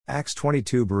Acts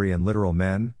 22. Berean literal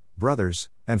men, brothers,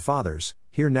 and fathers,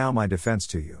 hear now my defense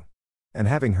to you. And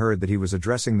having heard that he was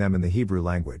addressing them in the Hebrew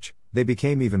language, they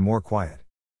became even more quiet.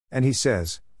 And he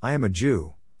says, I am a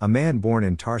Jew, a man born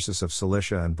in Tarsus of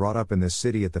Cilicia and brought up in this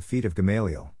city at the feet of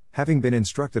Gamaliel, having been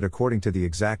instructed according to the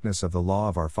exactness of the law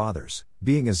of our fathers,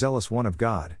 being a zealous one of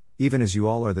God, even as you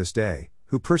all are this day,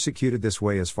 who persecuted this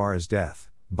way as far as death,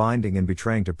 binding and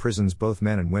betraying to prisons both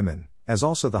men and women, as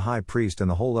also the high priest and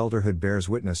the whole elderhood bears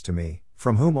witness to me,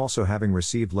 from whom also having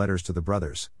received letters to the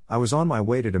brothers, I was on my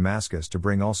way to Damascus to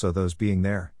bring also those being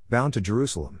there, bound to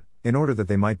Jerusalem, in order that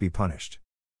they might be punished.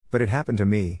 But it happened to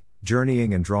me,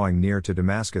 journeying and drawing near to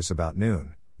Damascus about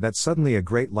noon, that suddenly a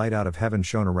great light out of heaven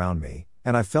shone around me,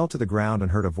 and I fell to the ground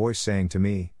and heard a voice saying to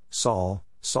me, Saul,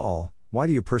 Saul, why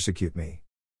do you persecute me?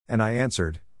 And I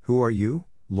answered, Who are you,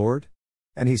 Lord?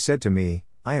 And he said to me,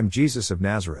 I am Jesus of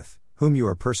Nazareth, whom you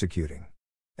are persecuting.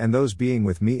 And those being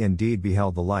with me indeed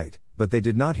beheld the light, but they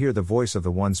did not hear the voice of the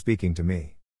one speaking to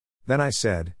me. Then I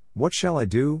said, What shall I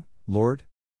do, Lord?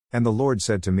 And the Lord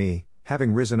said to me,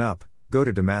 Having risen up, go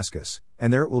to Damascus,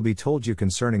 and there it will be told you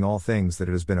concerning all things that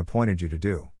it has been appointed you to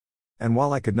do. And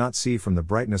while I could not see from the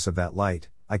brightness of that light,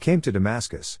 I came to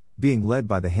Damascus, being led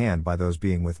by the hand by those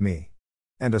being with me.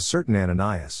 And a certain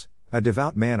Ananias, a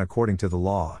devout man according to the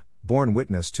law, borne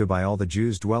witness to by all the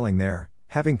Jews dwelling there,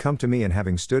 having come to me and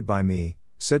having stood by me,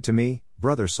 said to me,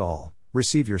 Brother Saul,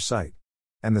 receive your sight.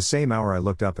 And the same hour I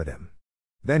looked up at him.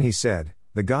 Then he said,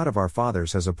 The God of our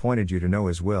fathers has appointed you to know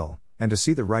his will, and to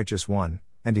see the righteous one,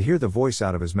 and to hear the voice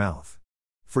out of his mouth.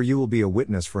 For you will be a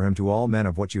witness for him to all men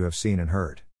of what you have seen and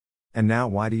heard. And now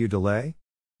why do you delay?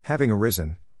 Having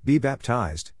arisen, be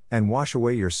baptized, and wash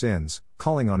away your sins,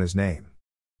 calling on his name.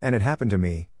 And it happened to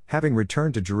me, having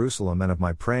returned to Jerusalem and of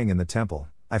my praying in the temple,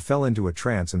 I fell into a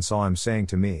trance and saw him saying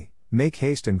to me, Make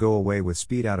haste and go away with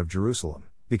speed out of Jerusalem,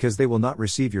 because they will not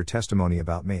receive your testimony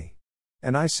about me.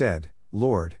 And I said,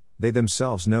 Lord, they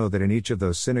themselves know that in each of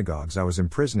those synagogues I was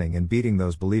imprisoning and beating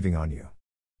those believing on you.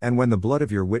 And when the blood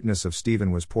of your witness of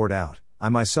Stephen was poured out, I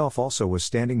myself also was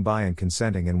standing by and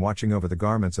consenting and watching over the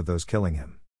garments of those killing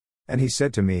him. And he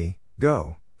said to me,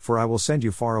 Go, for I will send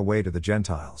you far away to the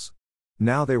Gentiles.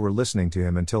 Now they were listening to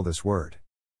him until this word.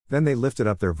 Then they lifted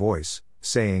up their voice,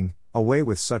 saying, Away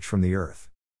with such from the earth.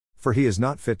 For he is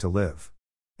not fit to live.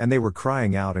 And they were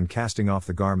crying out and casting off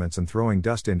the garments and throwing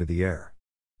dust into the air.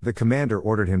 The commander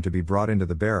ordered him to be brought into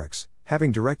the barracks,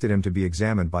 having directed him to be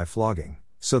examined by flogging,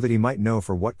 so that he might know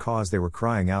for what cause they were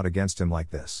crying out against him like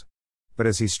this. But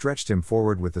as he stretched him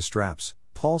forward with the straps,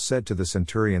 Paul said to the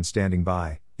centurion standing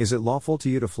by, Is it lawful to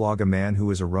you to flog a man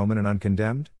who is a Roman and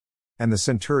uncondemned? And the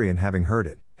centurion having heard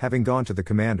it, having gone to the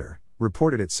commander,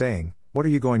 reported it saying, What are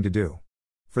you going to do?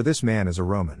 For this man is a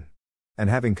Roman. And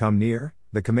having come near,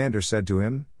 the commander said to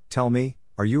him, Tell me,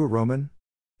 are you a Roman?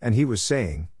 And he was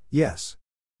saying, Yes.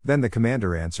 Then the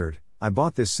commander answered, I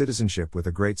bought this citizenship with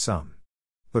a great sum.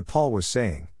 But Paul was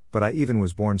saying, But I even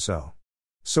was born so.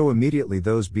 So immediately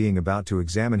those being about to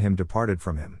examine him departed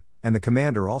from him, and the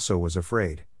commander also was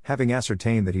afraid, having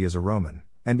ascertained that he is a Roman,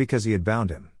 and because he had bound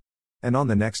him. And on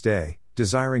the next day,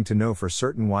 desiring to know for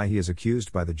certain why he is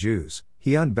accused by the Jews,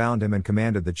 he unbound him and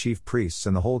commanded the chief priests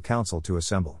and the whole council to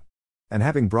assemble. And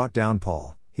having brought down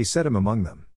Paul, he set him among them.